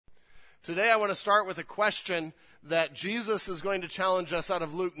Today I want to start with a question that Jesus is going to challenge us out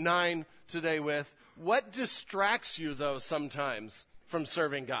of Luke 9 today with. What distracts you, though, sometimes from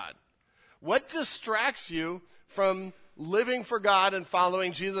serving God? What distracts you from living for God and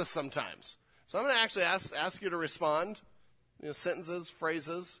following Jesus sometimes? So I'm going to actually ask you to respond, sentences,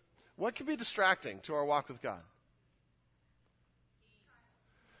 phrases. What can be distracting to our walk with God?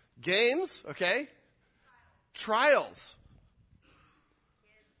 Games, okay. Trials.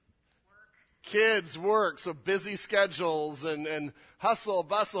 Kids, work, so busy schedules and hustle,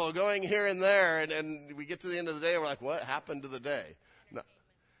 bustle, going here and there, and we get to the end of the day and we're like, what happened to the day? No.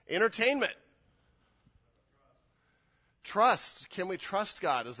 Entertainment. Trust. Can we trust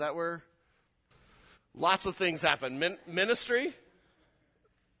God? Is that where lots of things happen? Ministry,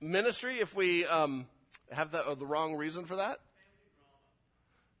 if we have the wrong reason for that.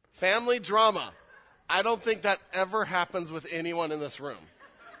 Family drama. I don't think that ever happens with anyone in this room.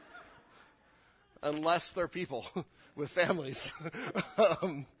 Unless they're people with families.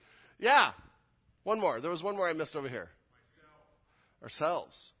 Yeah. One more. There was one more I missed over here.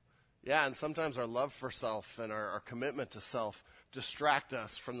 Ourselves. Yeah, and sometimes our love for self and our commitment to self distract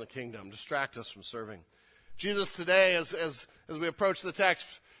us from the kingdom, distract us from serving. Jesus today, as we approach the text,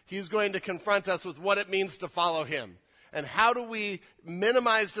 he's going to confront us with what it means to follow him. And how do we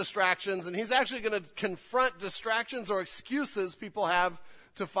minimize distractions? And he's actually going to confront distractions or excuses people have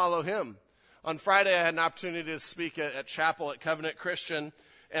to follow him. On Friday, I had an opportunity to speak at chapel at Covenant Christian,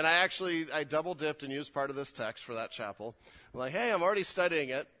 and I double-dipped and used part of this text for that chapel. I'm like, hey, I'm already studying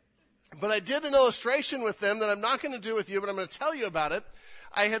it. But I did an illustration with them that I'm not going to do with you, but I'm going to tell you about it.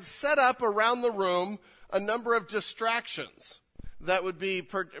 I had set up around the room a number of distractions that would be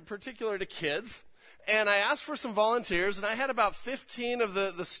particular to kids. And I asked for some volunteers, and I had about 15 of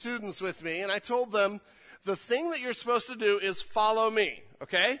the students with me, and I told them, the thing that you're supposed to do is follow me,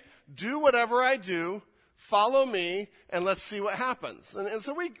 okay? Do whatever I do, follow me, and let's see what happens. And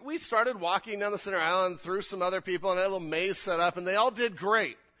so we started walking down the center aisle through some other people, and I had a little maze set up, and they all did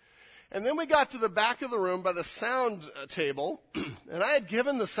great. And then we got to the back of the room by the sound table, and I had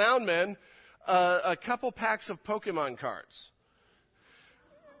given the sound men a couple packs of Pokemon cards.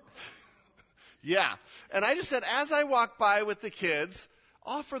 Yeah. And I just said, as I walk by with the kids,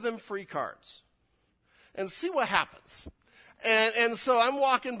 offer them free cards and see what happens. And so I'm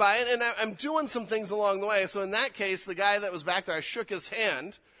walking by, and I'm doing some things along the way. So in that case, the guy that was back there, I shook his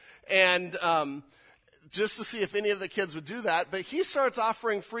hand, and just to see if any of the kids would do that. But he starts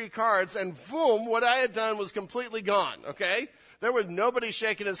offering free cards, and boom, what I had done was completely gone, okay? There was nobody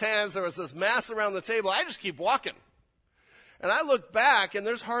shaking his hands. There was this mass around the table. I just keep walking. And I look back, and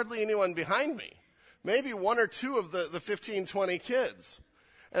there's hardly anyone behind me. Maybe one or two of the 15, 20 kids.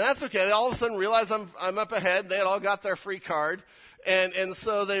 And that's okay. They all of a sudden realize I'm up ahead. They had all got their free card. And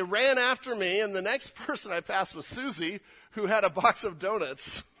so they ran after me, and the next person I passed was Susie, who had a box of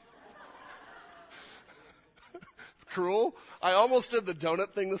donuts. Cruel. I almost did the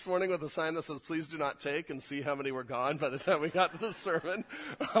donut thing this morning with a sign that says, please do not take, and see how many were gone by the time we got to the sermon.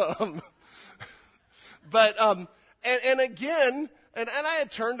 And again, and I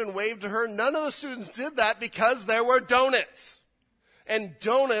had turned and waved to her. None of the students did that because there were donuts. And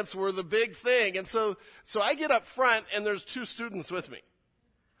donuts were the big thing. And so I get up front, and there's two students with me.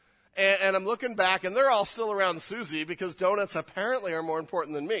 And I'm looking back, and they're all still around Susie because donuts apparently are more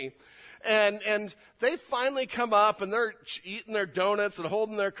important than me. And they finally come up, and they're eating their donuts and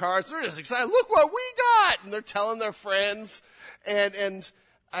holding their cards. They're just excited. Look what we got! And they're telling their friends. And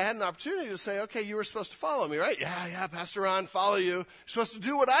I had an opportunity to say, okay, you were supposed to follow me, right? Yeah, Pastor Ron, follow you. You're supposed to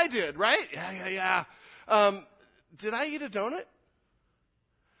do what I did, right? Yeah. Did I eat a donut?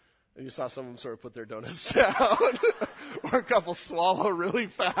 And you saw some of them sort of put their donuts down, or a couple swallow really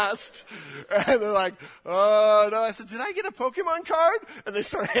fast. And they're like, oh, no. I said, did I get a Pokemon card? And they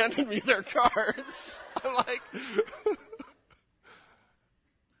start handing me their cards. I'm like,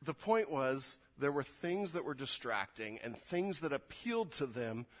 the point was, there were things that were distracting and things that appealed to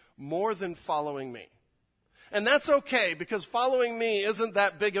them more than following me. And that's okay, because following me isn't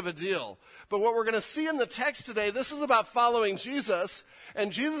that big of a deal. But what we're going to see in the text today, this is about following Jesus.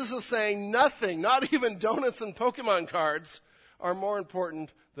 And Jesus is saying nothing, not even donuts and Pokemon cards, are more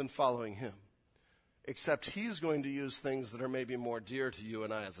important than following him. Except he's going to use things that are maybe more dear to you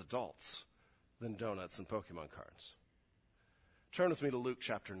and I as adults than donuts and Pokemon cards. Turn with me to Luke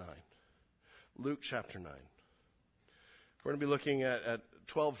chapter 9. Luke chapter 9. We're going to be looking at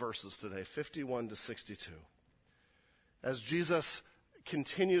 12 verses today, 51 to 62. As Jesus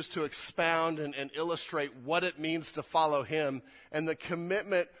continues to expound and illustrate what it means to follow him and the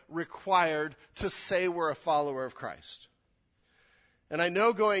commitment required to say we're a follower of Christ. And I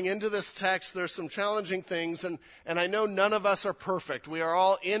know going into this text, there's some challenging things, and I know none of us are perfect. We are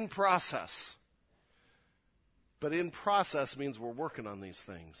all in process. But in process means we're working on these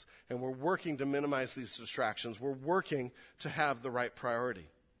things, and we're working to minimize these distractions. We're working to have the right priority.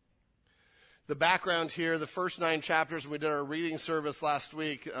 The background here, the first 9 chapters, we did our reading service last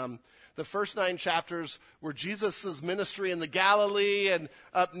week. The first 9 chapters were Jesus' ministry in the Galilee and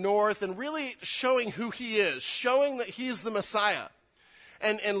up north, and really showing who he is, showing that he's the Messiah.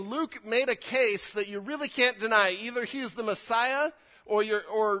 And Luke made a case that you really can't deny. Either he's the Messiah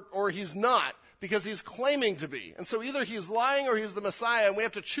or he's not, because he's claiming to be. And so either he's lying or he's the Messiah, and we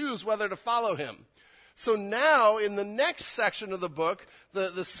have to choose whether to follow him. So now, in the next section of the book,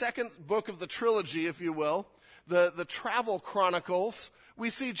 the second book of the trilogy, if you will, the travel chronicles, we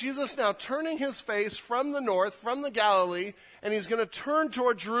see Jesus now turning his face from the north, from the Galilee, and he's going to turn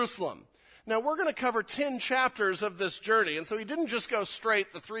toward Jerusalem. Now, we're going to cover 10 chapters of this journey, and so he didn't just go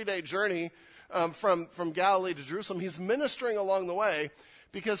straight the 3-day journey from Galilee to Jerusalem. He's ministering along the way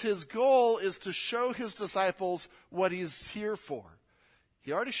because his goal is to show his disciples what he's here for.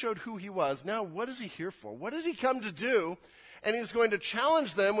 He already showed who he was. Now, what is he here for? What did he come to do? And he's going to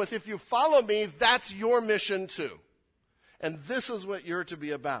challenge them with, if you follow me, that's your mission too. And this is what you're to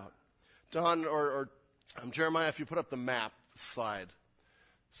be about. Don or Jeremiah, if you put up the map slide.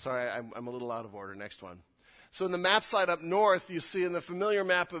 Sorry, I'm a little out of order. Next one. So in the map slide up north, you see in the familiar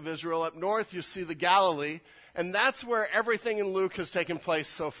map of Israel, up north you see the Galilee, and that's where everything in Luke has taken place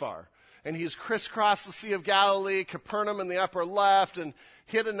so far. And he's crisscrossed the Sea of Galilee, Capernaum in the upper left, and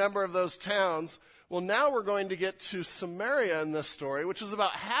hit a number of those towns. Well, now we're going to get to Samaria in this story, which is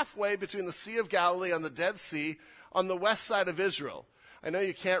about halfway between the Sea of Galilee and the Dead Sea on the west side of Israel. I know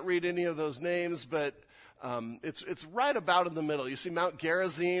you can't read any of those names, but it's right about in the middle. You see Mount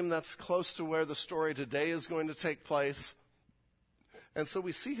Gerizim, that's close to where the story today is going to take place. And so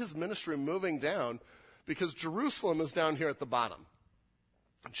we see his ministry moving down because Jerusalem is down here at the bottom.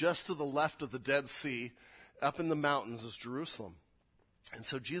 Just to the left of the Dead Sea, up in the mountains, is Jerusalem. And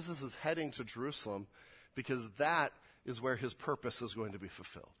so Jesus is heading to Jerusalem because that is where his purpose is going to be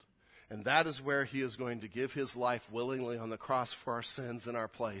fulfilled. And that is where he is going to give his life willingly on the cross for our sins in our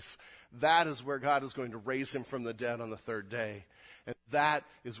place. That is where God is going to raise him from the dead on the 3rd day. And that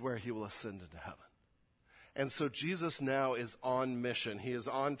is where he will ascend into heaven. And so Jesus now is on mission. He is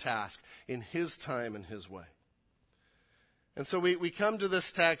on task in his time and his way. And so we come to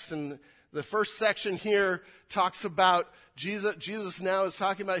this text, and the first section here talks about Jesus. Jesus now is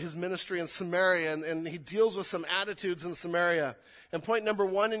talking about his ministry in Samaria, and he deals with some attitudes in Samaria. And point number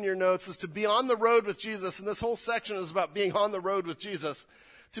 1 in your notes is to be on the road with Jesus. And this whole section is about being on the road with Jesus.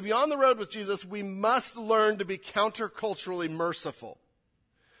 To be on the road with Jesus, we must learn to be counterculturally merciful.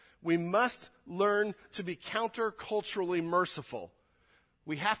 We must learn to be counterculturally merciful.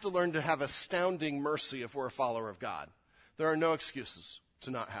 We have to learn to have astounding mercy if we're a follower of God. There are no excuses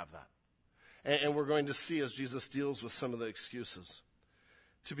to not have that. And we're going to see as Jesus deals with some of the excuses.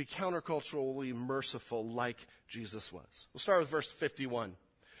 To be counterculturally merciful like Jesus was. We'll start with verse 51.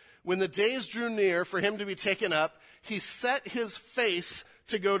 When the days drew near for him to be taken up, he set his face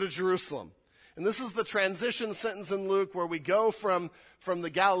to go to Jerusalem. And this is the transition sentence in Luke where we go from the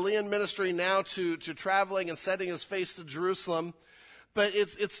Galilean ministry now to traveling and setting his face to Jerusalem. But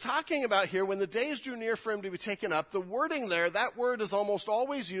it's talking about here, when the days drew near for him to be taken up, the wording there, that word is almost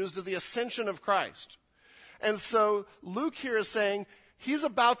always used of the ascension of Christ. And so Luke here is saying he's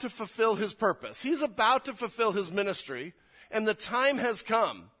about to fulfill his purpose. He's about to fulfill his ministry, and the time has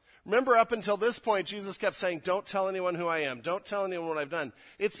come. Remember, up until this point, Jesus kept saying, don't tell anyone who I am. Don't tell anyone what I've done.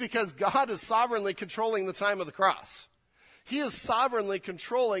 It's because God is sovereignly controlling the time of the cross. He is sovereignly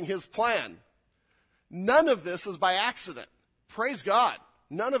controlling his plan. None of this is by accident. Praise God.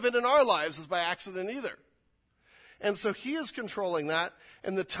 None of it in our lives is by accident either. And so he is controlling that,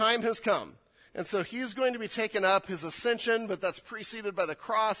 and the time has come. And so he is going to be taken up, his ascension, but that's preceded by the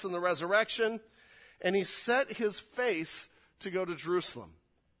cross and the resurrection. And he set his face to go to Jerusalem.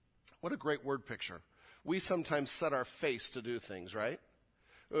 What a great word picture. We sometimes set our face to do things, right?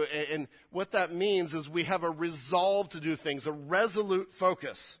 And what that means is we have a resolve to do things, a resolute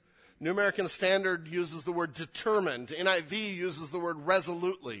focus. New American Standard uses the word determined. NIV uses the word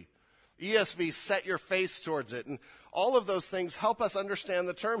resolutely. ESV, set your face towards it. And all of those things help us understand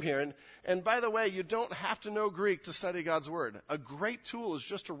the term here. And by the way, you don't have to know Greek to study God's word. A great tool is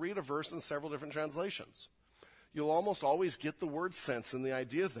just to read a verse in several different translations. You'll almost always get the word sense and the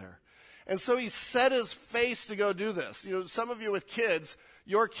idea there. And so he set his face to go do this. You know, some of you with kids,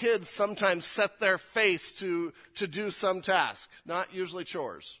 your kids sometimes set their face to do some task, not usually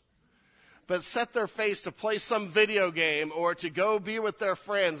chores. but set their face to play some video game or to go be with their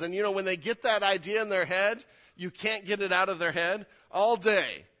friends. And, when they get that idea in their head, you can't get it out of their head all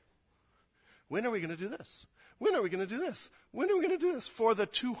day. When are we going to do this? When are we going to do this? When are we going to do this? For the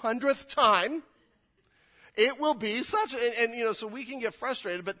 200th time, it will be such, so we can get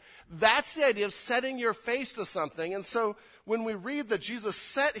frustrated, but that's the idea of setting your face to something. And so when we read that Jesus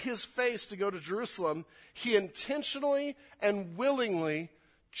set his face to go to Jerusalem, he intentionally and willingly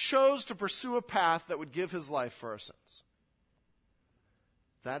chose to pursue a path that would give his life for our sins.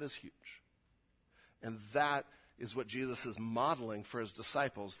 That is huge. And that is what Jesus is modeling for his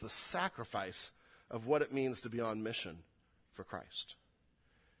disciples, the sacrifice of what it means to be on mission for Christ.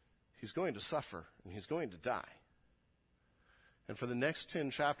 He's going to suffer, and he's going to die. And for the next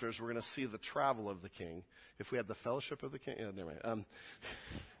 10 chapters, we're going to see the travel of the king. If we had the fellowship of the king, never mind. We're going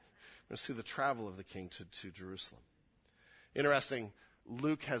to see the travel of the king to Jerusalem. Interesting,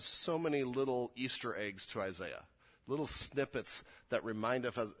 Luke has so many little Easter eggs to Isaiah, little snippets that remind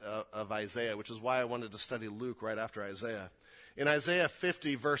us of Isaiah, which is why I wanted to study Luke right after Isaiah. In Isaiah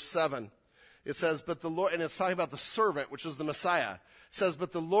 50, verse 7, it says, but the Lord, and it's talking about the servant, which is the Messiah. It says,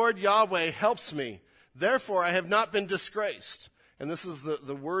 but the Lord Yahweh helps me. Therefore, I have not been disgraced. And this is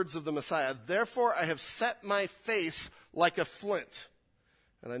the words of the Messiah. Therefore, I have set my face like a flint,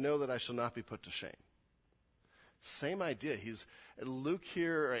 and I know that I shall not be put to shame. Same idea. Luke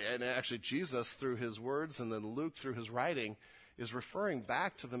here, and actually Jesus through his words, and then Luke through his writing, is referring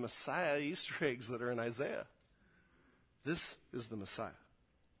back to the Messiah Easter eggs that are in Isaiah. This is the Messiah.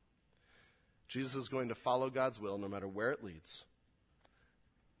 Jesus is going to follow God's will no matter where it leads,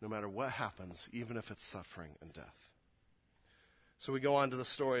 no matter what happens, even if it's suffering and death. So we go on to the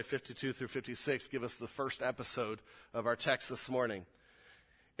story, 52 through 56, give us the first episode of our text this morning.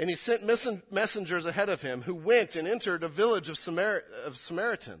 And he sent messengers ahead of him who went and entered a village of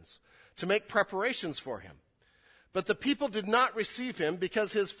Samaritans to make preparations for him. But the people did not receive him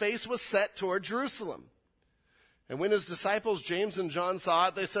because his face was set toward Jerusalem. And when his disciples, James and John, saw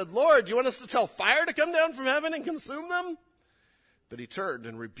it, they said, Lord, do you want us to tell fire to come down from heaven and consume them? But he turned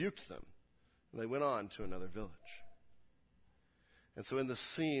and rebuked them, and they went on to another village. And so in this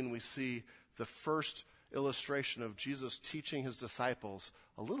scene, we see the first illustration of Jesus teaching his disciples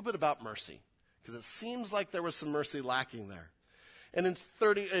a little bit about mercy, because it seems like there was some mercy lacking there. And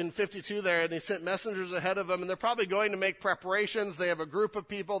in 52 there, and he sent messengers ahead of them, and they're probably going to make preparations. They have a group of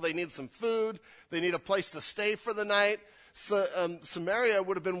people. They need some food. They need a place to stay for the night. So, Samaria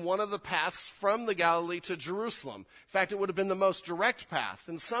would have been one of the paths from the Galilee to Jerusalem. In fact, it would have been the most direct path.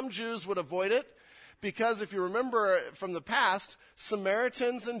 And some Jews would avoid it because, if you remember from the past,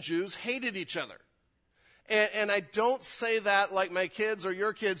 Samaritans and Jews hated each other. And I don't say that like my kids or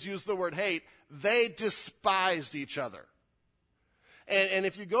your kids use the word hate. They despised each other. And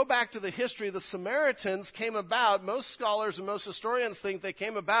if you go back to the history, the Samaritans came about, most scholars and most historians think they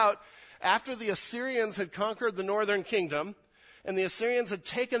came about after the Assyrians had conquered the northern kingdom, and the Assyrians had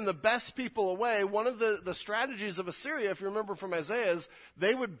taken the best people away. One of the strategies of Assyria, if you remember from Isaiah, is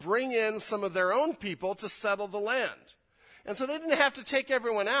they would bring in some of their own people to settle the land. And so they didn't have to take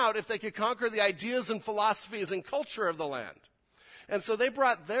everyone out if they could conquer the ideas and philosophies and culture of the land. And so they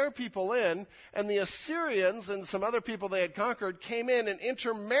brought their people in, and the Assyrians and some other people they had conquered came in and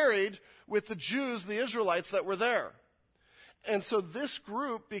intermarried with the Jews, the Israelites that were there. And so this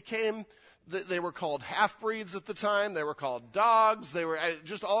group became, they were called half-breeds at the time, they were called dogs, they were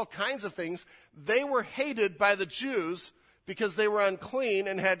just all kinds of things. They were hated by the Jews because they were unclean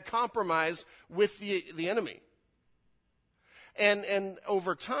and had compromised with the enemy. And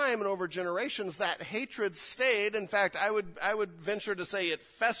over time and over generations, that hatred stayed. In fact, I would venture to say it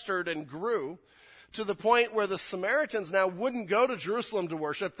festered and grew to the point where the Samaritans now wouldn't go to Jerusalem to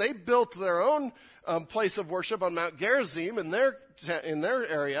worship. They built their own place of worship on Mount Gerizim in their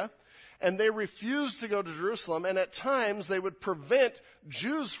area, and they refused to go to Jerusalem. And at times, they would prevent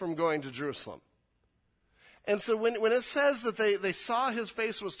Jews from going to Jerusalem. And so when it says that they saw his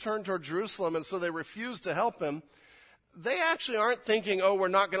face was turned toward Jerusalem, and so they refused to help him, they actually aren't thinking, oh, we're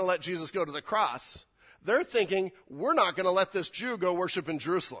not going to let Jesus go to the cross. They're thinking, we're not going to let this Jew go worship in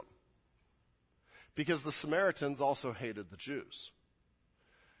Jerusalem. Because the Samaritans also hated the Jews.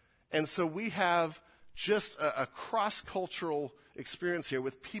 And so we have just a cross-cultural experience here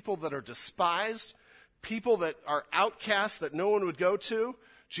with people that are despised, people that are outcast that no one would go to.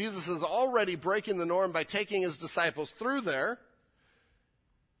 Jesus is already breaking the norm by taking his disciples through there.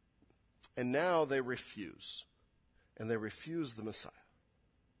 And now they refuse. And they refuse the Messiah.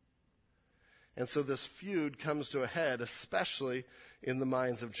 And so this feud comes to a head, especially in the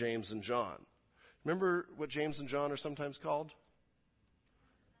minds of James and John. Remember what James and John are sometimes called?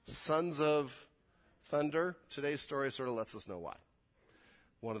 Sons of thunder. Today's story sort of lets us know why.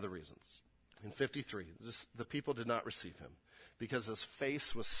 One of the reasons. In 53, the people did not receive him because his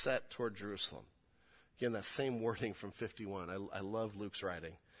face was set toward Jerusalem. Again, that same wording from 51. I love Luke's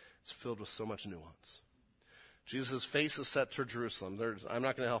writing. It's filled with so much nuance. Jesus' face is set toward Jerusalem. I'm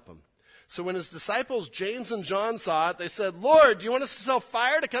not going to help him. So when his disciples, James and John, saw it, they said, Lord, do you want us to tell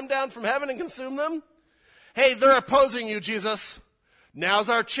fire to come down from heaven and consume them? Hey, they're opposing you, Jesus. Now's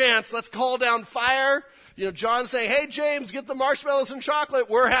our chance. Let's call down fire. John saying, hey, James, get the marshmallows and chocolate.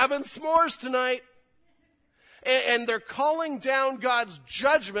 We're having s'mores tonight. And they're calling down God's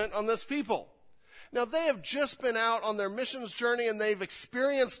judgment on this people. Now, they have just been out on their missions journey, and they've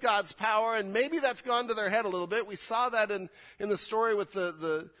experienced God's power, and maybe that's gone to their head a little bit. We saw that in the story with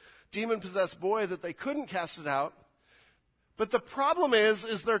the demon-possessed boy, that they couldn't cast it out. But the problem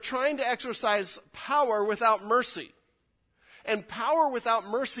is they're trying to exercise power without mercy. And power without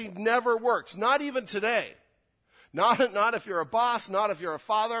mercy never works, not even today. Not if you're a boss, not if you're a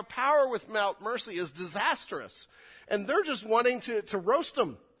father. Power without mercy is disastrous. And they're just wanting to roast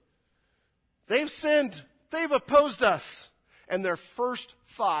them. They've sinned. They've opposed us. And their first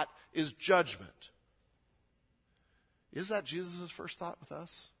thought is judgment. Is that Jesus' first thought with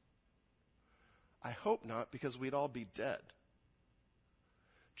us? I hope not, because we'd all be dead.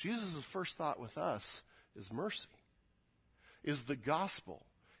 Jesus' first thought with us is mercy. Is the gospel,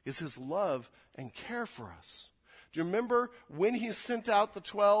 is his love and care for us. Do you remember when he sent out the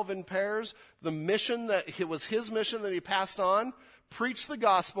 12 in pairs, the mission that it was his mission that he passed on? Preach the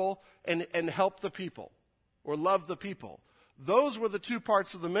gospel and help the people, or love the people. Those were the two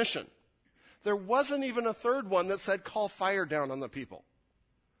parts of the mission. There wasn't even a third one that said call fire down on the people.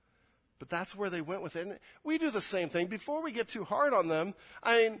 But that's where they went with it. And we do the same thing. Before we get too hard on them,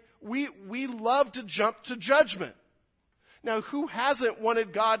 we love to jump to judgment. Now, who hasn't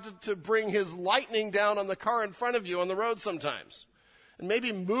wanted God to bring his lightning down on the car in front of you on the road sometimes? And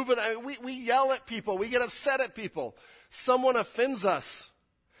maybe move it. We yell at people. We get upset at people. Someone offends us.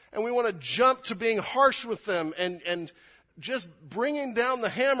 And we want to jump to being harsh with them and just bringing down the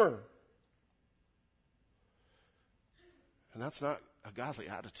hammer. And that's not a godly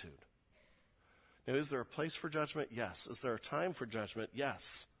attitude. Now, is there a place for judgment? Yes. Is there a time for judgment?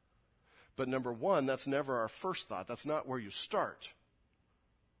 Yes. But number one, that's never our first thought. That's not where you start.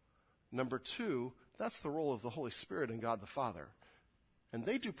 Number two, that's the role of the Holy Spirit and God the Father. And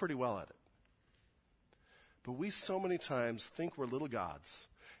they do pretty well at it. But we so many times think we're little gods.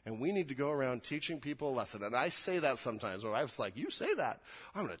 And we need to go around teaching people a lesson. And I say that sometimes. My wife's like, you say that.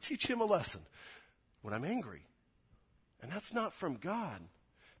 I'm going to teach him a lesson when I'm angry. And that's not from God.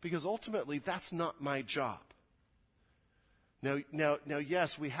 Because ultimately, that's not my job. Now,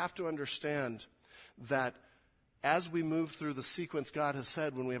 yes, we have to understand that as we move through the sequence God has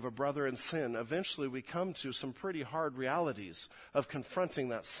said when we have a brother in sin, eventually we come to some pretty hard realities of confronting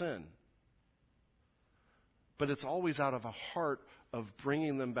that sin. But it's always out of a heart of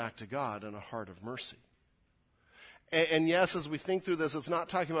bringing them back to God and a heart of mercy. And yes, as we think through this, it's not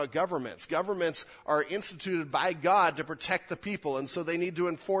talking about governments. Governments are instituted by God to protect the people, and so they need to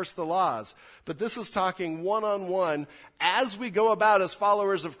enforce the laws. But this is talking one-on-one as we go about as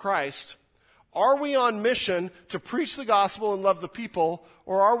followers of Christ. Are we on mission to preach the gospel and love the people,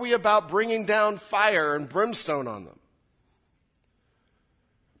 or are we about bringing down fire and brimstone on them?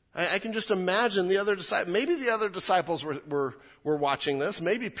 I can just imagine the other disciples. Maybe the other disciples were watching this.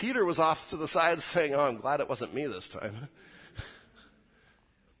 Maybe Peter was off to the side saying, oh, I'm glad it wasn't me this time.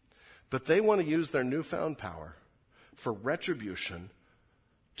 But they want to use their newfound power for retribution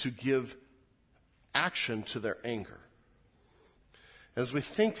to give action to their anger. As we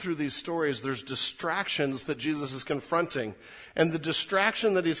think through these stories, there's distractions that Jesus is confronting. And the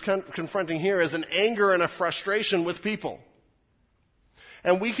distraction that he's confronting here is an anger and a frustration with people.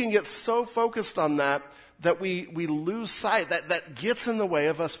 And we can get so focused on that we lose sight. That gets in the way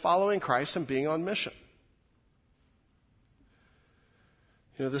of us following Christ and being on mission.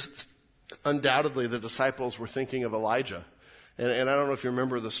 This undoubtedly the disciples were thinking of Elijah. And I don't know if you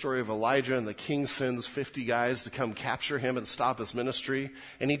remember the story of Elijah, and the king sends 50 guys to come capture him and stop his ministry.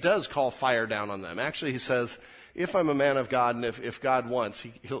 And he does call fire down on them. Actually, he says, if I'm a man of God and if God wants,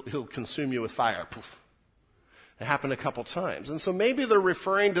 he'll consume you with fire. Poof. It happened a couple times. And so maybe they're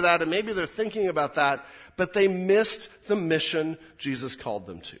referring to that and maybe they're thinking about that, but they missed the mission Jesus called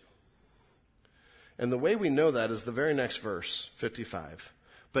them to. And the way we know that is the very next verse, 55.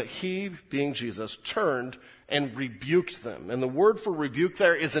 But he, being Jesus, turned and rebuked them. And the word for rebuke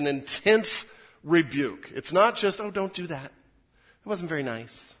there is an intense rebuke. It's not just, oh, don't do that. It wasn't very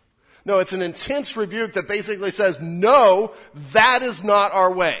nice. No, it's an intense rebuke that basically says, no, that is not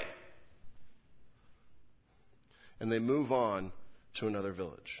our way. And they move on to another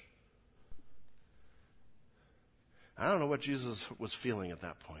village. I don't know what Jesus was feeling at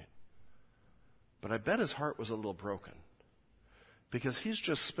that point, but I bet his heart was a little broken because he's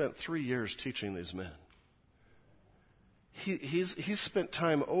just spent 3 years teaching these men. He's spent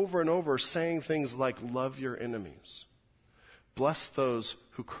time over and over saying things like, love your enemies, bless those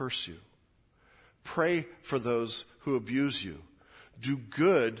who curse you, pray for those who abuse you, do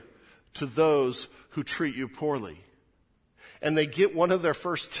good to those who treat you poorly. And they get one of their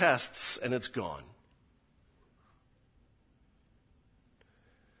first tests and it's gone.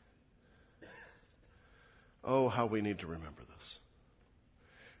 Oh, how we need to remember this.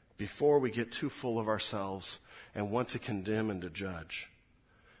 Before we get too full of ourselves and want to condemn and to judge,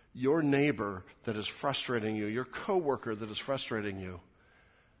 your neighbor that is frustrating you, your coworker that is frustrating you,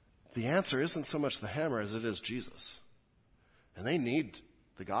 the answer isn't so much the hammer as it is Jesus. And they need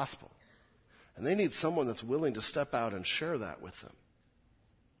the gospel. And they need someone that's willing to step out and share that with them.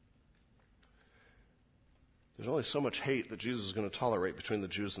 There's only so much hate that Jesus is going to tolerate between the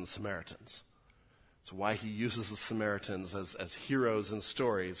Jews and Samaritans. It's why he uses the Samaritans as heroes in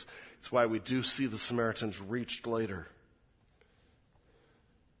stories. It's why we do see the Samaritans reached later.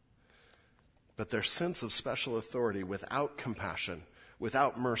 But their sense of special authority without compassion,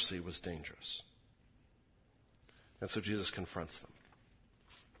 without mercy, was dangerous. And so Jesus confronts them.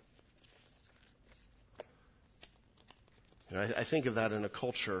 You know, I think of that in a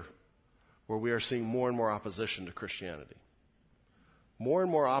culture where we are seeing more and more opposition to Christianity. More and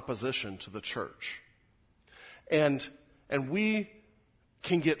more opposition to the church. And we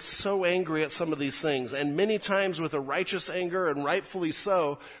can get so angry at some of these things, and many times with a righteous anger, and rightfully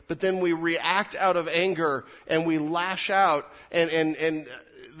so, but then we react out of anger and we lash out, and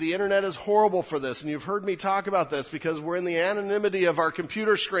the internet is horrible for this, and you've heard me talk about this because we're in the anonymity of our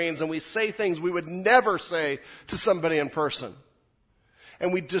computer screens and we say things we would never say to somebody in person.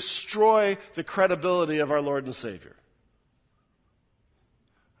 And we destroy the credibility of our Lord and Savior.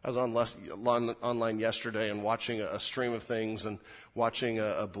 I was online yesterday and watching a stream of things and watching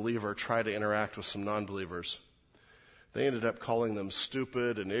a believer try to interact with some non-believers. They ended up calling them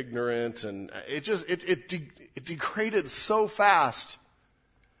stupid and ignorant, and it degraded so fast.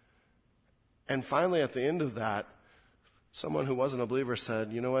 And finally, at the end of that, someone who wasn't a believer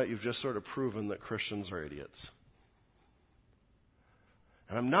said, you know what, you've just sort of proven that Christians are idiots.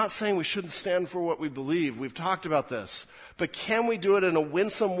 And I'm not saying we shouldn't stand for what we believe. We've talked about this. But can we do it in a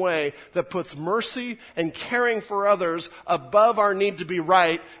winsome way that puts mercy and caring for others above our need to be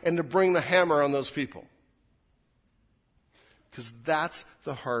right and to bring the hammer on those people? Because that's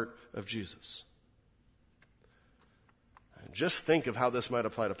the heart of Jesus. And just think of how this might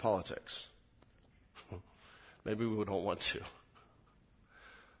apply to politics. Maybe we don't want to.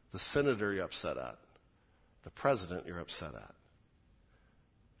 The senator you're upset at. The president you're upset at.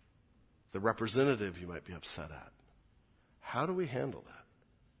 The representative you might be upset at. How do we handle that?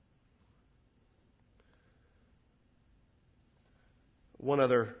 One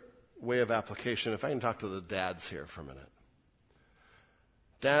other way of application, if I can talk to the dads here for a minute.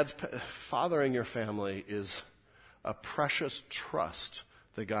 Dads, fathering your family is a precious trust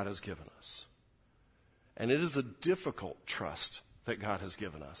that God has given us. And it is a difficult trust that God has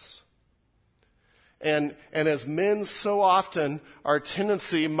given us. And as men, so often, our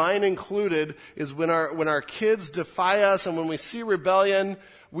tendency, mine included, is when our kids defy us and when we see rebellion,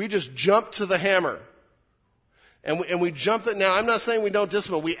 we just jump to the hammer. And we jump that. Now, I'm not saying we don't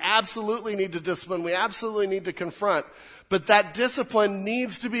discipline. We absolutely need to discipline. We absolutely need to confront. But that discipline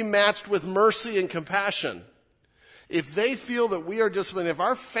needs to be matched with mercy and compassion. If they feel that we are disciplined, if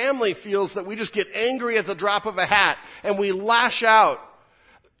our family feels that we just get angry at the drop of a hat and we lash out,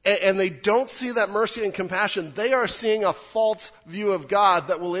 and they don't see that mercy and compassion, they are seeing a false view of God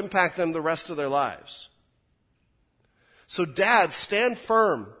that will impact them the rest of their lives. So dads, stand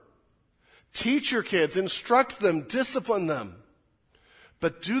firm. Teach your kids, instruct them, discipline them.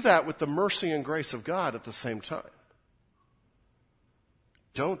 But do that with the mercy and grace of God at the same time.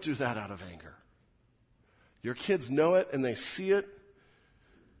 Don't do that out of anger. Your kids know it and they see it,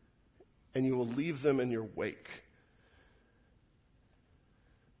 and you will leave them in your wake.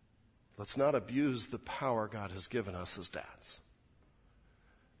 Let's not abuse the power God has given us as dads.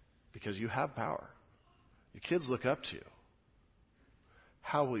 Because you have power. Your kids look up to you.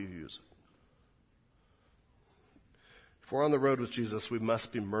 How will you use it? If we're on the road with Jesus, we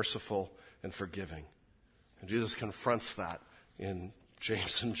must be merciful and forgiving. And Jesus confronts that in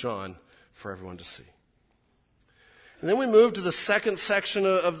James and John for everyone to see. And then we move to the second section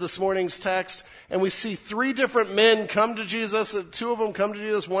of this morning's text, and we see three different men come to Jesus. Two of them come to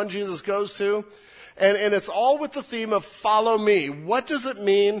Jesus, one Jesus goes to. And it's all with the theme of follow me. What does it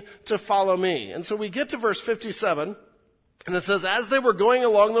mean to follow me? And so we get to verse 57, and it says, as they were going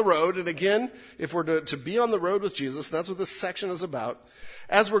along the road, and again, if we're to be on the road with Jesus, and that's what this section is about,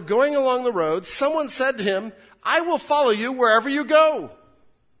 as we're going along the road, someone said to him, I will follow you wherever you go.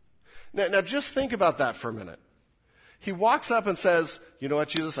 Now just think about that for a minute. He walks up and says, you know what,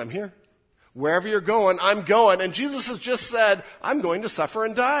 Jesus, I'm here. Wherever you're going, I'm going. And Jesus has just said, I'm going to suffer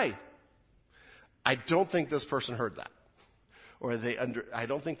and die. I don't think this person heard that. Or I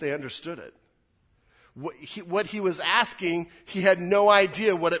don't think they understood it. What he was asking, he had no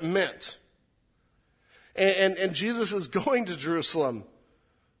idea what it meant. And Jesus is going to Jerusalem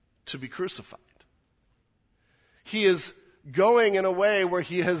to be crucified. He is going in a way where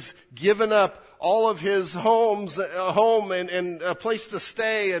he has given up all of his homes, a home and a place to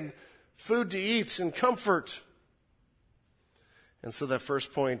stay and food to eat and comfort. And so that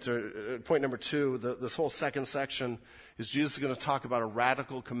first point, or point number two, this whole second section is Jesus is going to talk about a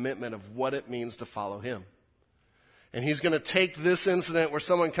radical commitment of what it means to follow him. And he's going to take this incident where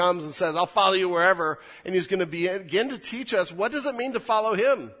someone comes and says, I'll follow you wherever, and he's going to begin to teach us, what does it mean to follow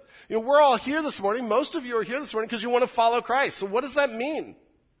him? You know, we're all here this morning. Most of you are here this morning because you want to follow Christ. So what does that mean?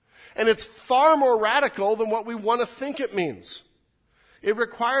 And it's far more radical than what we want to think it means. It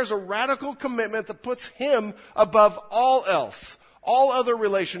requires a radical commitment that puts him above all else, all other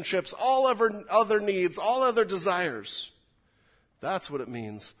relationships, all other needs, all other desires. That's what it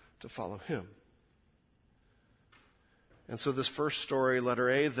means to follow him. And so this first story, letter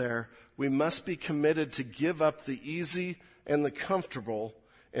A there, we must be committed to give up the easy and the comfortable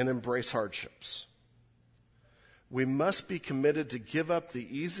and embrace hardships. We must be committed to give up the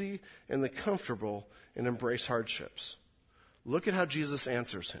easy and the comfortable and embrace hardships. Look at how Jesus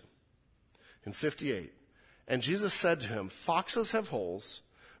answers him. In 58, and Jesus said to him, foxes have holes,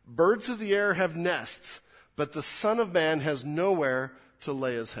 birds of the air have nests, but the Son of Man has nowhere to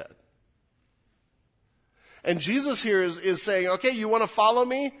lay his head. And Jesus here is saying, okay, you want to follow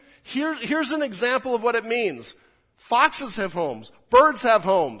me? Here's an example of what it means. Foxes have homes, birds have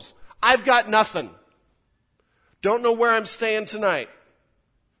homes. I've got nothing. Don't know where I'm staying tonight.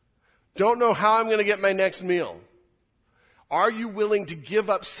 Don't know how I'm going to get my next meal. Are you willing to give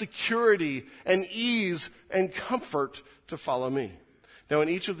up security and ease and comfort to follow me? Now, in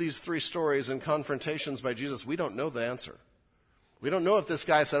each of these three stories and confrontations by Jesus, we don't know the answer. We don't know if this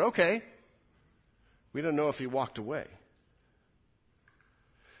guy said, okay. We don't know if he walked away.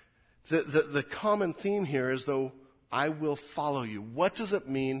 The common theme here is, though, I will follow you. What does it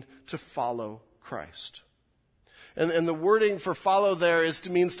mean to follow Christ? And the wording for follow there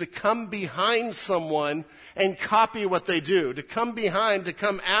means to come behind someone and copy what they do. To come behind, to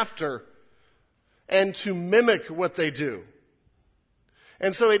come after, and to mimic what they do.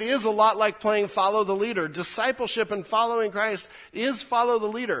 And so it is a lot like playing follow the leader. Discipleship and following Christ is follow the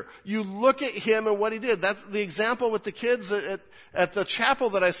leader. You look at him and what he did. That's the example with the kids at the chapel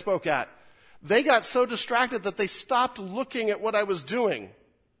that I spoke at. They got so distracted that they stopped looking at what I was doing.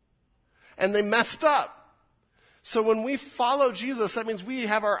 And they messed up. So when we follow Jesus, that means we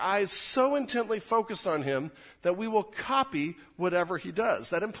have our eyes so intently focused on him that we will copy whatever he does.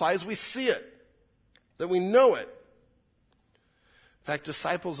 That implies we see it, that we know it. In fact,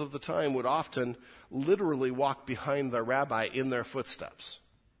 disciples of the time would often literally walk behind their rabbi in their footsteps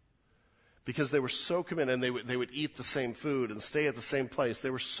because they were so committed, and they would eat the same food and stay at the same place. They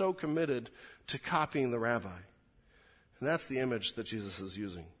were so committed to copying the rabbi. And that's the image that Jesus is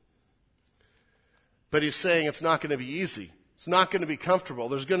using. But he's saying it's not going to be easy. It's not going to be comfortable.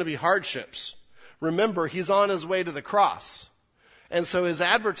 There's going to be hardships. Remember, he's on his way to the cross. And so his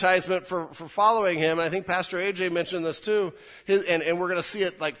advertisement for following him, and I think Pastor AJ mentioned this too, and we're going to see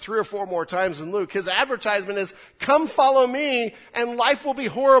it like 3 or 4 more times in Luke. His advertisement is, come follow me, and life will be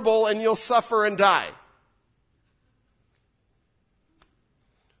horrible, and you'll suffer and die.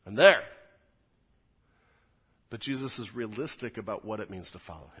 I'm there. But Jesus is realistic about what it means to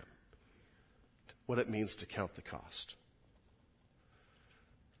follow him, what it means to count the cost.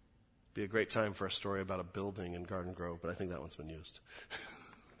 Be a great time for a story about a building in Garden Grove, but I think that one's been used.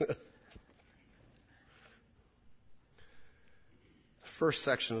 The first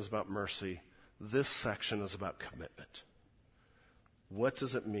section is about mercy. This section is about commitment. What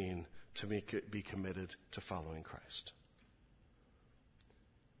does it mean to be committed to following Christ?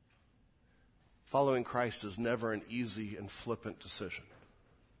 Following Christ is never an easy and flippant decision.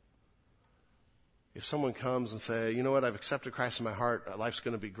 If someone comes and say, you know what, I've accepted Christ in my heart, life's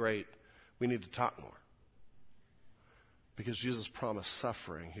going to be great, we need to talk more. because Jesus promised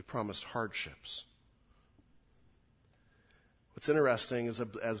suffering. He promised hardships. What's interesting is,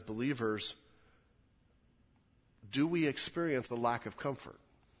 as believers, do we experience the lack of comfort?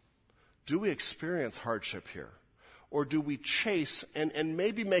 Do we experience hardship here? Or do we chase and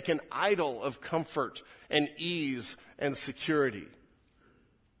maybe make an idol of comfort and ease and security?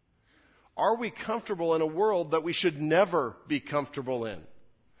 Are we comfortable in a world that we should never be comfortable in?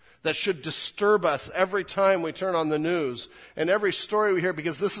 That should disturb us every time we turn on the news and every story we hear,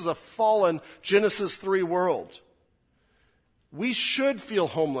 because this is a fallen Genesis 3 world. We should feel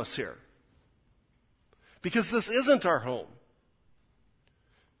homeless here, because this isn't our home.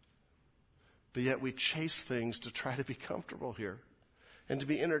 But yet we chase things to try to be comfortable here and to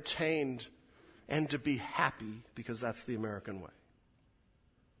be entertained and to be happy, because that's the American way.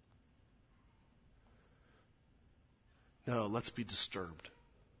 No, let's be disturbed.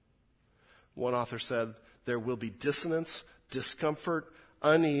 One author said, there will be dissonance, discomfort,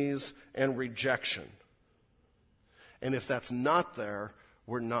 unease, and rejection. And if that's not there,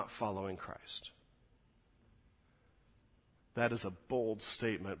 we're not following Christ. That is a bold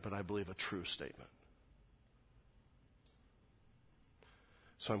statement, but I believe a true statement.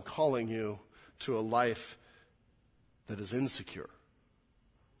 So I'm calling you to a life that is insecure,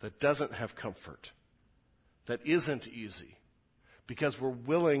 that doesn't have comfort, that isn't easy, because we're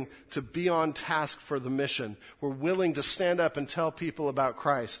willing to be on task for the mission. We're willing to stand up and tell people about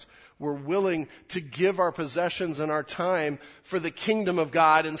Christ. We're willing to give our possessions and our time for the kingdom of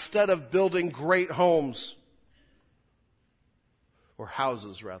God instead of building great homes. Or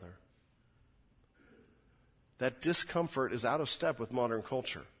houses, rather. That discomfort is out of step with modern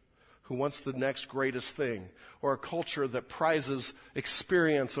culture, who wants the next greatest thing, or a culture that prizes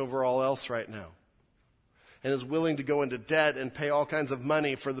experience over all else right now, and is willing to go into debt and pay all kinds of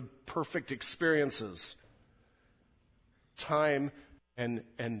money for the perfect experiences, time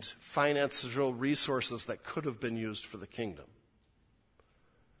and financial resources that could have been used for the kingdom.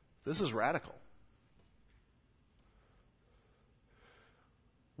 This is radical.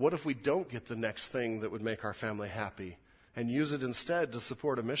 What if we don't get the next thing that would make our family happy and use it instead to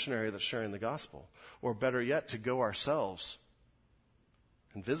support a missionary that's sharing the gospel? Or better yet, to go ourselves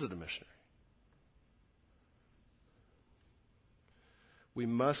and visit a missionary. We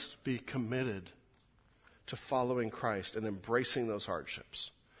must be committed to following Christ and embracing those hardships,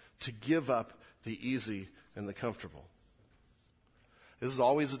 to give up the easy and the comfortable. This is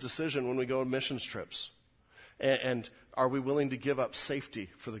always a decision when we go on missions trips. And are we willing to give up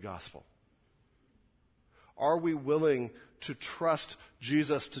safety for the gospel? Are we willing to trust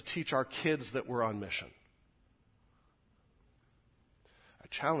Jesus to teach our kids that we're on mission? I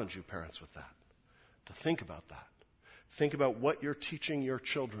challenge you, parents, with that, to think about that. Think about what you're teaching your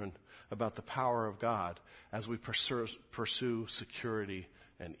children about the power of God as we pursue security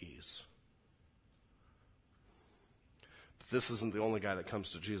and ease. But this isn't the only guy that comes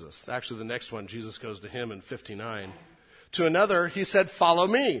to Jesus. Actually, the next one, Jesus goes to him in 59. To another, he said, "Follow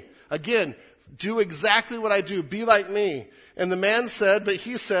me." Again, do exactly what I do. Be like me. And the man said, but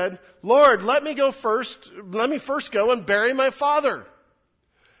he said, "Lord, let me first go and bury my father."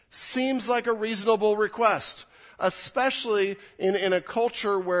 Seems like a reasonable request, especially in a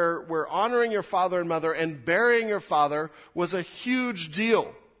culture where honoring your father and mother and burying your father was a huge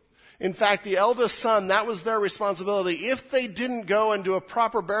deal. In fact, the eldest son, that was their responsibility. If they didn't go and do a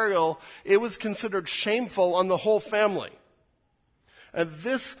proper burial, it was considered shameful on the whole family. And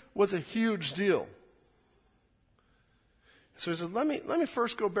this was a huge deal. So he said, let me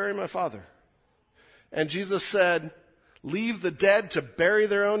first go bury my father. And Jesus said, "Leave the dead to bury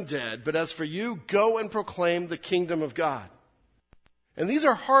their own dead, but as for you, go and proclaim the kingdom of God." And these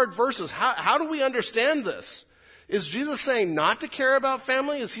are hard verses. How do we understand this? Is Jesus saying not to care about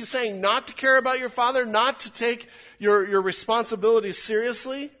family? Is he saying not to care about your father, not to take your responsibilities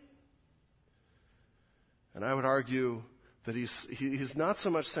seriously? And I would argue that he's not so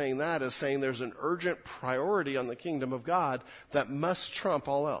much saying that as saying there's an urgent priority on the kingdom of God that must trump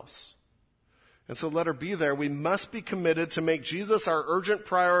all else. And so let her be there. We must be committed to make Jesus our urgent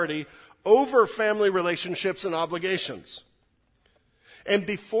priority over family relationships and obligations. And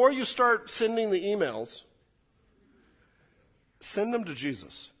before you start sending the emails, send them to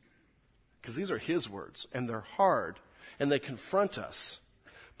Jesus. Because these are his words, and they're hard, and they confront us.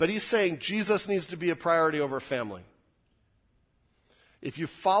 But he's saying Jesus needs to be a priority over family. If you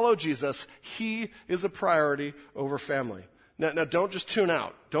follow Jesus, he is a priority over family. Now don't just tune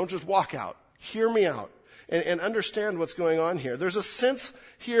out. Don't just walk out. Hear me out and understand what's going on here. There's a sense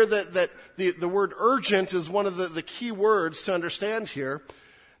here that the word urgent is one of the key words to understand here.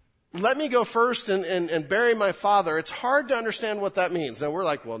 let me go first and bury my father. It's hard to understand what that means. Now we're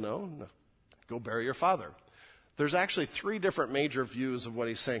like, well, no, go bury your father. There's actually 3 different major views of what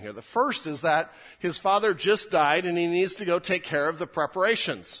he's saying here. The first is that his father just died and he needs to go take care of the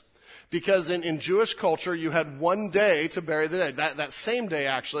preparations. Because in Jewish culture, you had one day to bury the dead. That same day,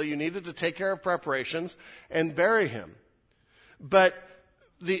 actually, you needed to take care of preparations and bury him. But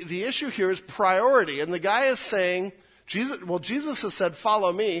the issue here is priority. And the guy is saying, Jesus has said,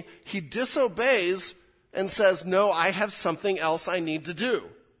 follow me. He disobeys and says, no, I have something else I need to do.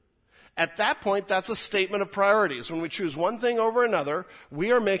 At that point, that's a statement of priorities. When we choose one thing over another,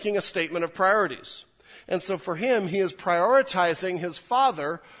 we are making a statement of priorities. And so for him, he is prioritizing his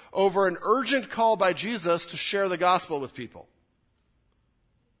father over an urgent call by Jesus to share the gospel with people.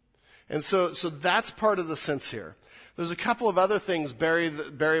 And so that's part of the sense here. There's a couple of other things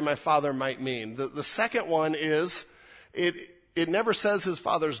bury my father might mean. The second one is it never says his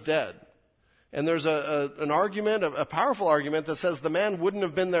father's dead. And there's an argument, a powerful argument that says the man wouldn't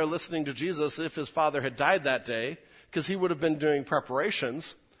have been there listening to Jesus if his father had died that day, because he would have been doing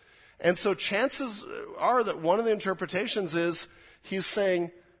preparations. And so chances are that one of the interpretations is he's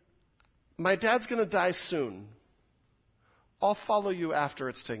saying, my dad's going to die soon. I'll follow you after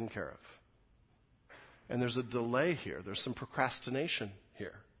it's taken care of. And there's a delay here. There's some procrastination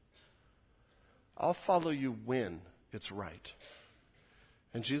here. I'll follow you when it's right.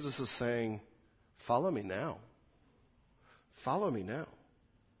 And Jesus is saying, follow me now. Follow me now.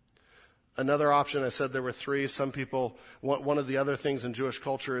 Another option, I said there were 3. Some people, one of the other things in Jewish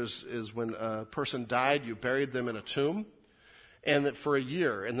culture is when a person died, you buried them in a tomb. And that for a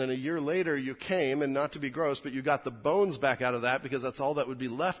year, and then a year later you came, and not to be gross, but you got the bones back out of that because that's all that would be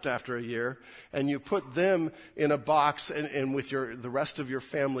left after a year, and you put them in a box and with the rest of your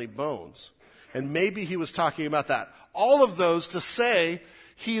family bones. And maybe he was talking about that. All of those to say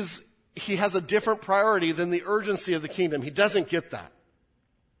he has a different priority than the urgency of the kingdom. He doesn't get that.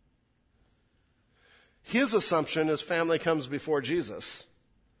 His assumption is family comes before Jesus.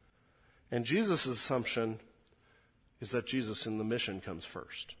 And Jesus' assumption is that Jesus in the mission comes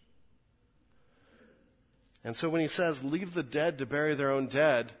first. And so when he says, leave the dead to bury their own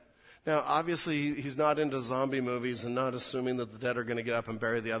dead, now obviously he's not into zombie movies and not assuming that the dead are going to get up and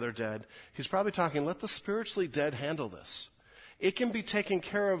bury the other dead. He's probably talking, let the spiritually dead handle this. It can be taken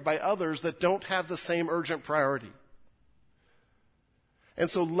care of by others that don't have the same urgent priority. And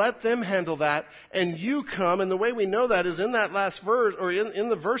so let them handle that, and you come, and the way we know that is in that last verse, or in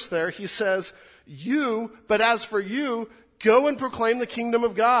the verse there, he says, but as for you, go and proclaim the kingdom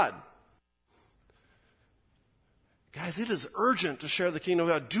of God. Guys, it is urgent to share the kingdom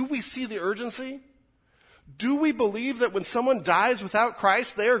of God. Do we see the urgency? Do we believe that when someone dies without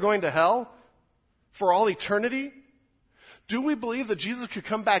Christ, they are going to hell for all eternity? Do we believe that Jesus could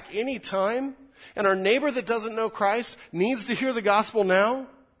come back any time? And our neighbor that doesn't know Christ needs to hear the gospel now?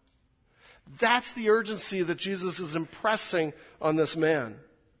 That's the urgency that Jesus is impressing on this man.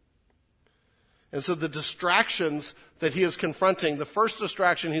 And so the distractions that he is confronting, the first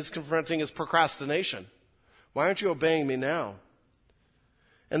distraction he's confronting is procrastination. Why aren't you obeying me now?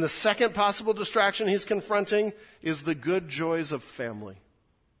 And the second possible distraction he's confronting is the good joys of family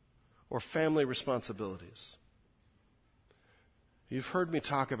or family responsibilities. You've heard me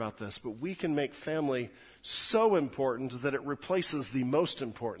talk about this, but we can make family so important that it replaces the most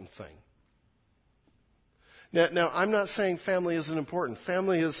important thing. Now, I'm not saying family isn't important.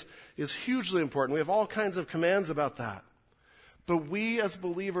 Family is hugely important. We have all kinds of commands about that. But we as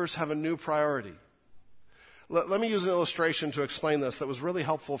believers have a new priority. Let me use an illustration to explain this that was really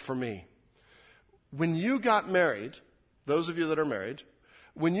helpful for me. When you got married, those of you that are married,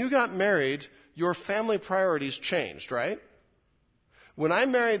 when you got married, your family priorities changed, right? When I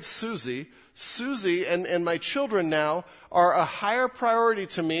married Susie and my children now are a higher priority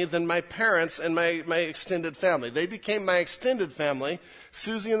to me than my parents and my extended family. They became my extended family.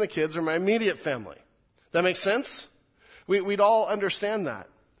 Susie and the kids are my immediate family. That makes sense? We'd all understand that.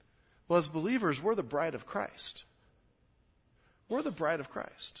 Well, as believers, we're the bride of Christ. We're the bride of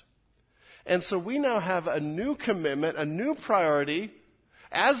Christ. And so we now have a new commitment, a new priority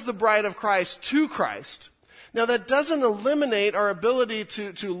as the bride of Christ to Christ. Now, that doesn't eliminate our ability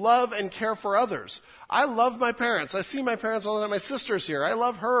to love and care for others. I love my parents. I see my parents all the time. My sister's here. I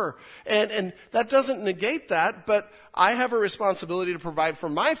love her. And that doesn't negate that, but I have a responsibility to provide for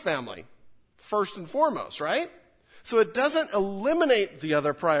my family first and foremost, right? So it doesn't eliminate the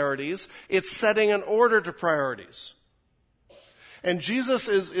other priorities. It's setting an order to priorities. And Jesus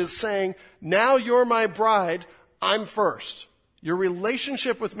is saying, now you're my bride, I'm first. Your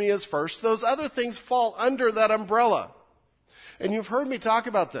relationship with me is first. Those other things fall under that umbrella. And you've heard me talk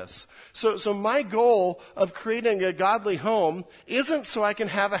about this. So my goal of creating a godly home isn't so I can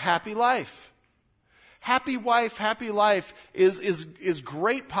have a happy life. Happy wife, happy life is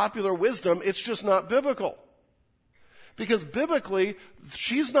great popular wisdom. It's just not biblical. Because biblically,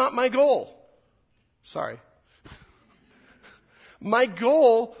 she's not my goal. Sorry. My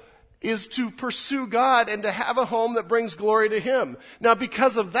goal is to pursue God and to have a home that brings glory to Him. Now,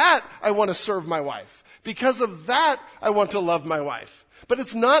 because of that, I want to serve my wife. Because of that, I want to love my wife. But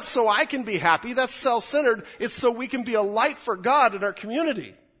it's not so I can be happy. That's self-centered. It's so we can be a light for God in our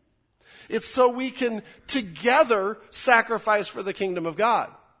community. It's so we can together sacrifice for the kingdom of God.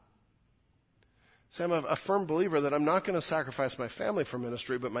 So I'm a firm believer that I'm not going to sacrifice my family for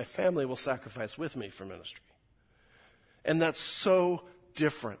ministry, but my family will sacrifice with me for ministry. And that's so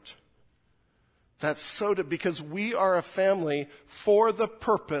different. Because we are a family for the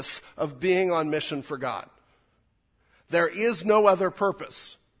purpose of being on mission for God. There is no other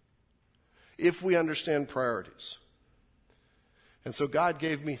purpose if we understand priorities. And so God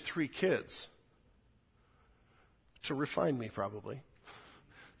gave me 3 kids to refine me probably,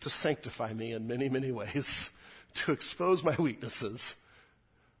 to sanctify me in many, many ways, to expose my weaknesses.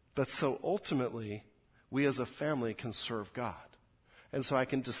 But so ultimately, we as a family can serve God. And so I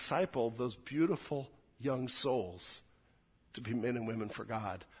can disciple those beautiful young souls to be men and women for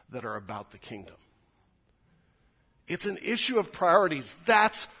God that are about the kingdom. It's an issue of priorities.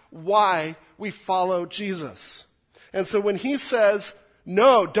 That's why we follow Jesus. And so when he says,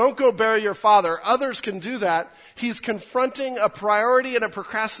 no, don't go bury your father, others can do that, he's confronting a priority and a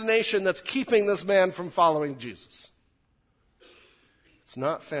procrastination that's keeping this man from following Jesus. It's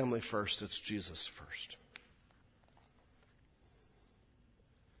not family first, it's Jesus first.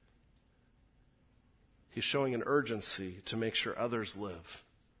 He's showing an urgency to make sure others live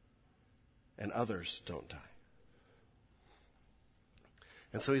and others don't die.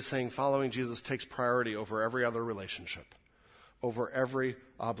 And so he's saying following Jesus takes priority over every other relationship, over every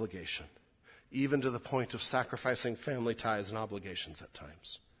obligation, even to the point of sacrificing family ties and obligations at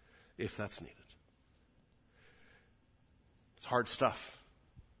times, if that's needed. It's hard stuff.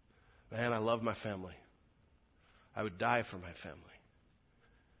 Man, I love my family. I would die for my family.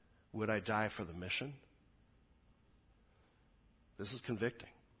 Would I die for the mission? This is convicting.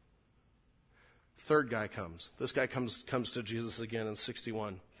 Third guy comes. This guy comes to Jesus again in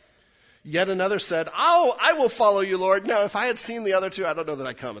 61. Yet another said, "Oh, I will follow you, Lord." Now, if I had seen the other two, I don't know that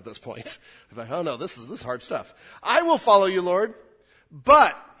I come at this point. I'm like, oh no, this is hard stuff. I will follow you, Lord,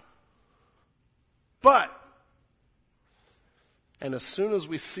 but. And as soon as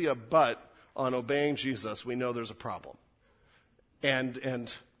we see a but on obeying Jesus, we know there's a problem.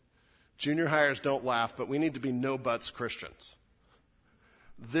 And junior hires don't laugh, but we need to be no buts Christians.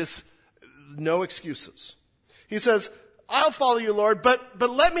 No excuses. He says, I'll follow you, Lord, but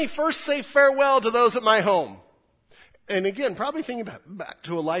let me first say farewell to those at my home. And again, probably thinking back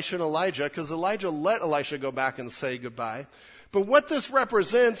to Elisha and Elijah, because Elijah let Elisha go back and say goodbye. But what this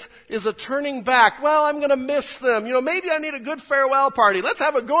represents is a turning back. Well, I'm going to miss them. Maybe I need a good farewell party. Let's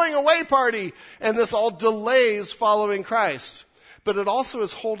have a going away party. And this all delays following Christ. But it also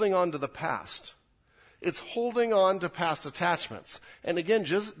is holding on to the past. It's holding on to past attachments. And again,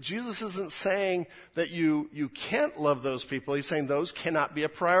 Jesus isn't saying that you can't love those people. He's saying those cannot be a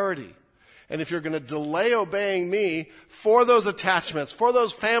priority. And if you're going to delay obeying me for those attachments, for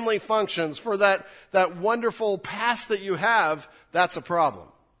those family functions, for that wonderful past that you have, that's a problem.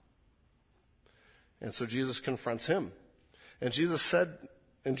 And so Jesus confronts him. And Jesus said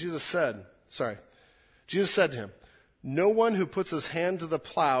to him, "No one who puts his hand to the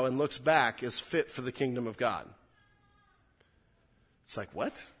plow and looks back is fit for the kingdom of God." It's like,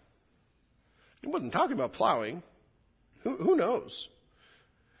 what? He wasn't talking about plowing. Who knows?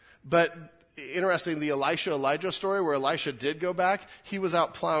 But interesting, the Elijah story where Elisha did go back, he was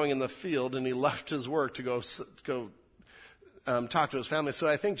out plowing in the field and he left his work to go talk to his family. So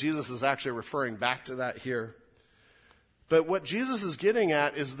I think Jesus is actually referring back to that here. But what Jesus is getting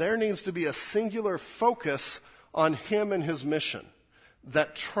at is there needs to be a singular focus on him and his mission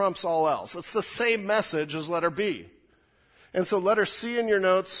that trumps all else. It's the same message as letter B. And so letter C in your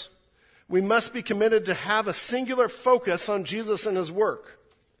notes, we must be committed to have a singular focus on Jesus and his work.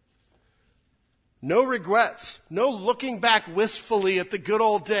 No regrets. No looking back wistfully at the good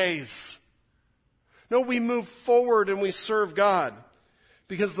old days. No, we move forward and we serve God.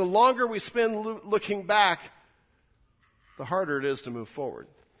 Because the longer we spend looking back, the harder it is to move forward.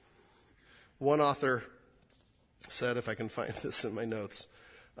 One author said, if I can find this in my notes,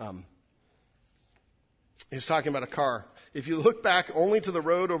 he's talking about a car. If you look back only to the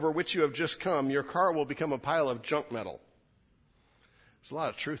road over which you have just come, your car will become a pile of junk metal. There's a lot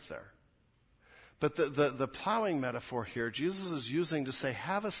of truth there. But the plowing metaphor here, Jesus is using to say,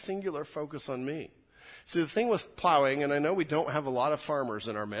 have a singular focus on me. See, the thing with plowing, and I know we don't have a lot of farmers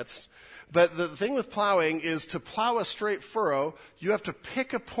in our midst, but the thing with plowing is to plow a straight furrow, you have to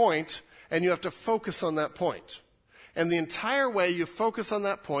pick a point and you have to focus on that point. And the entire way you focus on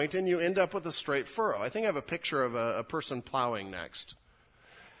that point and you end up with a straight furrow. I think I have a picture of a person plowing next.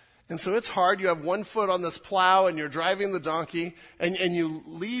 And so it's hard. You have one foot on this plow and you're driving the donkey and you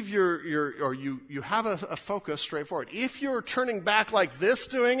leave you have a focus straight forward. If you're turning back like this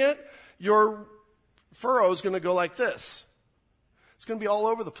doing it, your furrow is going to go like this. It's going to be all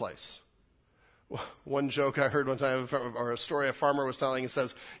over the place. One joke I heard one time, or a story a farmer was telling, he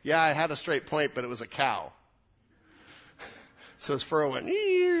says, yeah, I had a straight point, but it was a cow. So his furrow went,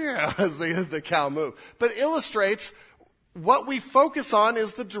 yeah, as the cow moved. But it illustrates what we focus on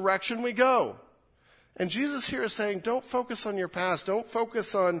is the direction we go. And Jesus here is saying, don't focus on your past. Don't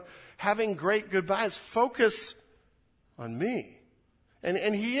focus on having great goodbyes. Focus on me.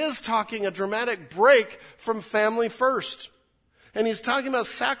 And he is talking a dramatic break from family first. And he's talking about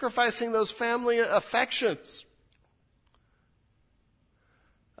sacrificing those family affections.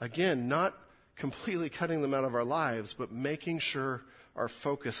 Again, not completely cutting them out of our lives, but making sure our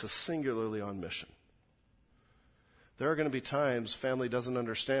focus is singularly on mission. There are going to be times family doesn't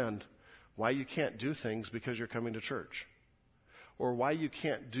understand why you can't do things because you're coming to church. Or why you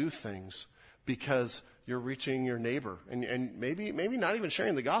can't do things because you're reaching your neighbor. And maybe not even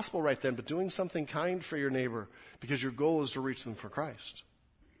sharing the gospel right then, but doing something kind for your neighbor because your goal is to reach them for Christ.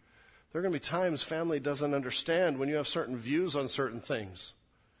 There are going to be times family doesn't understand when you have certain views on certain things.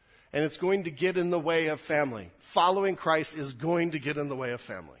 And it's going to get in the way of family. Following Christ is going to get in the way of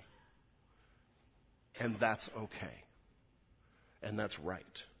family. And that's okay. And that's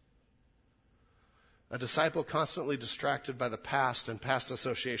right. A disciple constantly distracted by the past and past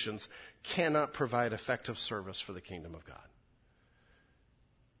associations cannot provide effective service for the kingdom of God.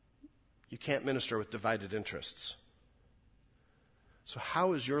 You can't minister with divided interests. So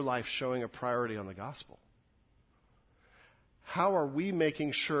how is your life showing a priority on the gospel? How are we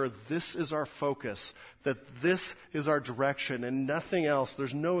making sure this is our focus, that this is our direction and nothing else?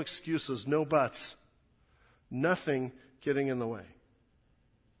 There's no excuses, no buts, nothing getting in the way.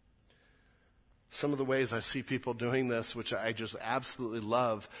 Some of the ways I see people doing this, which I just absolutely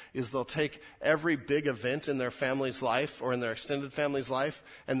love, is they'll take every big event in their family's life or in their extended family's life,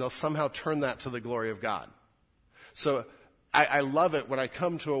 and they'll somehow turn that to the glory of God. So I love it when I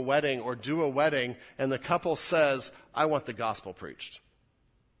come to a wedding or do a wedding, and the couple says, I want the gospel preached.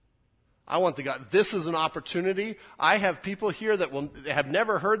 I want this is an opportunity. I have people here that have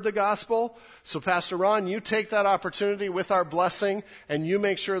never heard the gospel. So Pastor Ron, you take that opportunity with our blessing, and you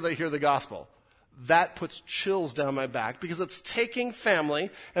make sure they hear the gospel. That puts chills down my back because it's taking family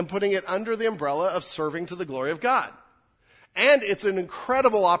and putting it under the umbrella of serving to the glory of God. And it's an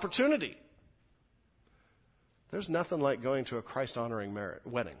incredible opportunity. There's nothing like going to a Christ-honoring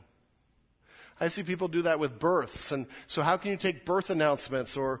wedding. I see people do that with births. And so how can you take birth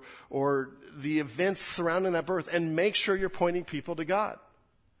announcements or the events surrounding that birth and make sure you're pointing people to God?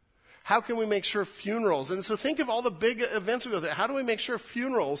 How can we make sure funerals, and so think of all the big events we go through. How do we make sure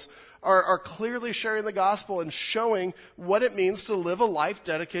funerals are clearly sharing the gospel and showing what it means to live a life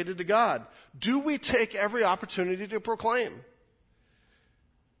dedicated to God? Do we take every opportunity to proclaim?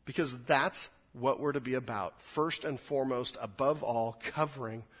 Because that's what we're to be about, first and foremost, above all,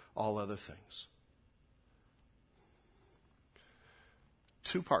 covering all other things.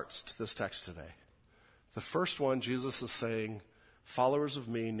 Two parts to this text today. The first one, Jesus is saying, followers of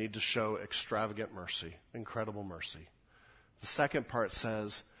me need to show extravagant mercy, incredible mercy. The second part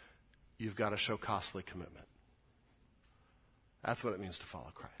says, you've got to show costly commitment. That's what it means to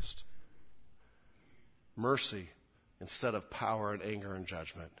follow Christ. Mercy instead of power and anger and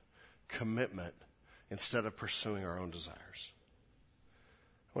judgment. Commitment instead of pursuing our own desires.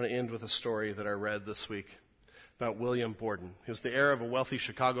 I want to end with a story that I read this week about William Borden. He was the heir of a wealthy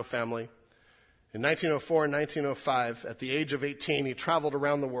Chicago family. In 1904 and 1905, at the age of 18, he traveled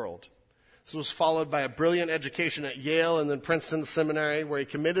around the world. This was followed by a brilliant education at Yale and then Princeton Seminary, where he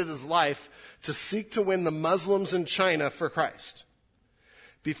committed his life to seek to win the Muslims in China for Christ.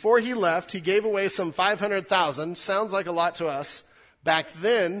 Before he left, he gave away some $500,000. Sounds like a lot to us. Back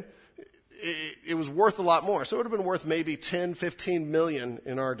then, it was worth a lot more. So it would have been worth maybe 10, 15 million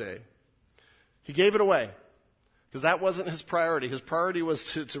in our day. He gave it away because that wasn't his priority. His priority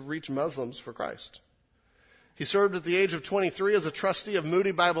was to reach Muslims for Christ. He served at the age of 23 as a trustee of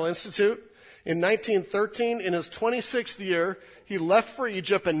Moody Bible Institute. In 1913, in his 26th year, he left for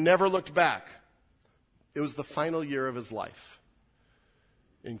Egypt and never looked back. It was the final year of his life.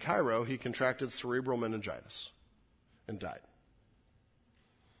 In Cairo, he contracted cerebral meningitis and died.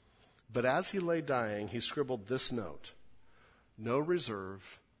 But as he lay dying, he scribbled this note: no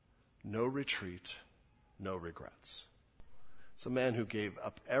reserve, no retreat, no regrets. It's a man who gave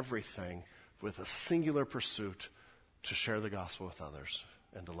up everything with a singular pursuit to share the gospel with others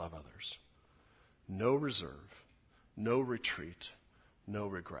and to love others. No reserve, no retreat, no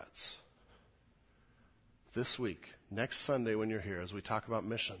regrets. This week, next Sunday when you're here, as we talk about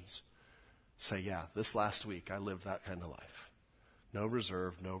missions, say, yeah, this last week I lived that kind of life. No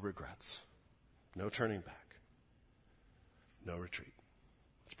reserve, no regrets, no turning back, no retreat.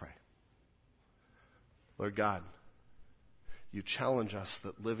 Let's pray. Lord God, you challenge us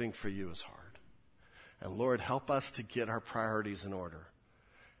that living for you is hard. And Lord, help us to get our priorities in order.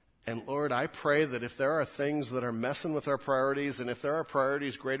 And Lord, I pray that if there are things that are messing with our priorities, and if there are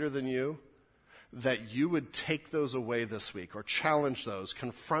priorities greater than you, that you would take those away this week, or challenge those,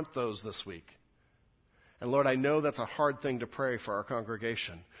 confront those this week. And Lord, I know that's a hard thing to pray for our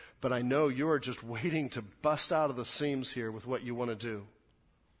congregation, but I know you are just waiting to bust out of the seams here with what you want to do.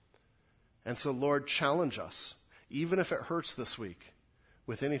 And so, Lord, challenge us, even if it hurts this week,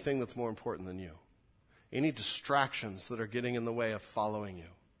 with anything that's more important than you. Any distractions that are getting in the way of following you.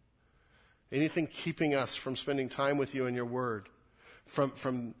 Anything keeping us from spending time with you and your word,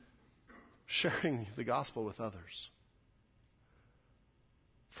 from sharing the gospel with others,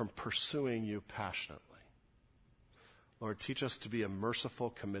 from pursuing you passionately. Lord, teach us to be a merciful,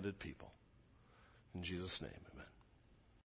 committed people. In Jesus' name.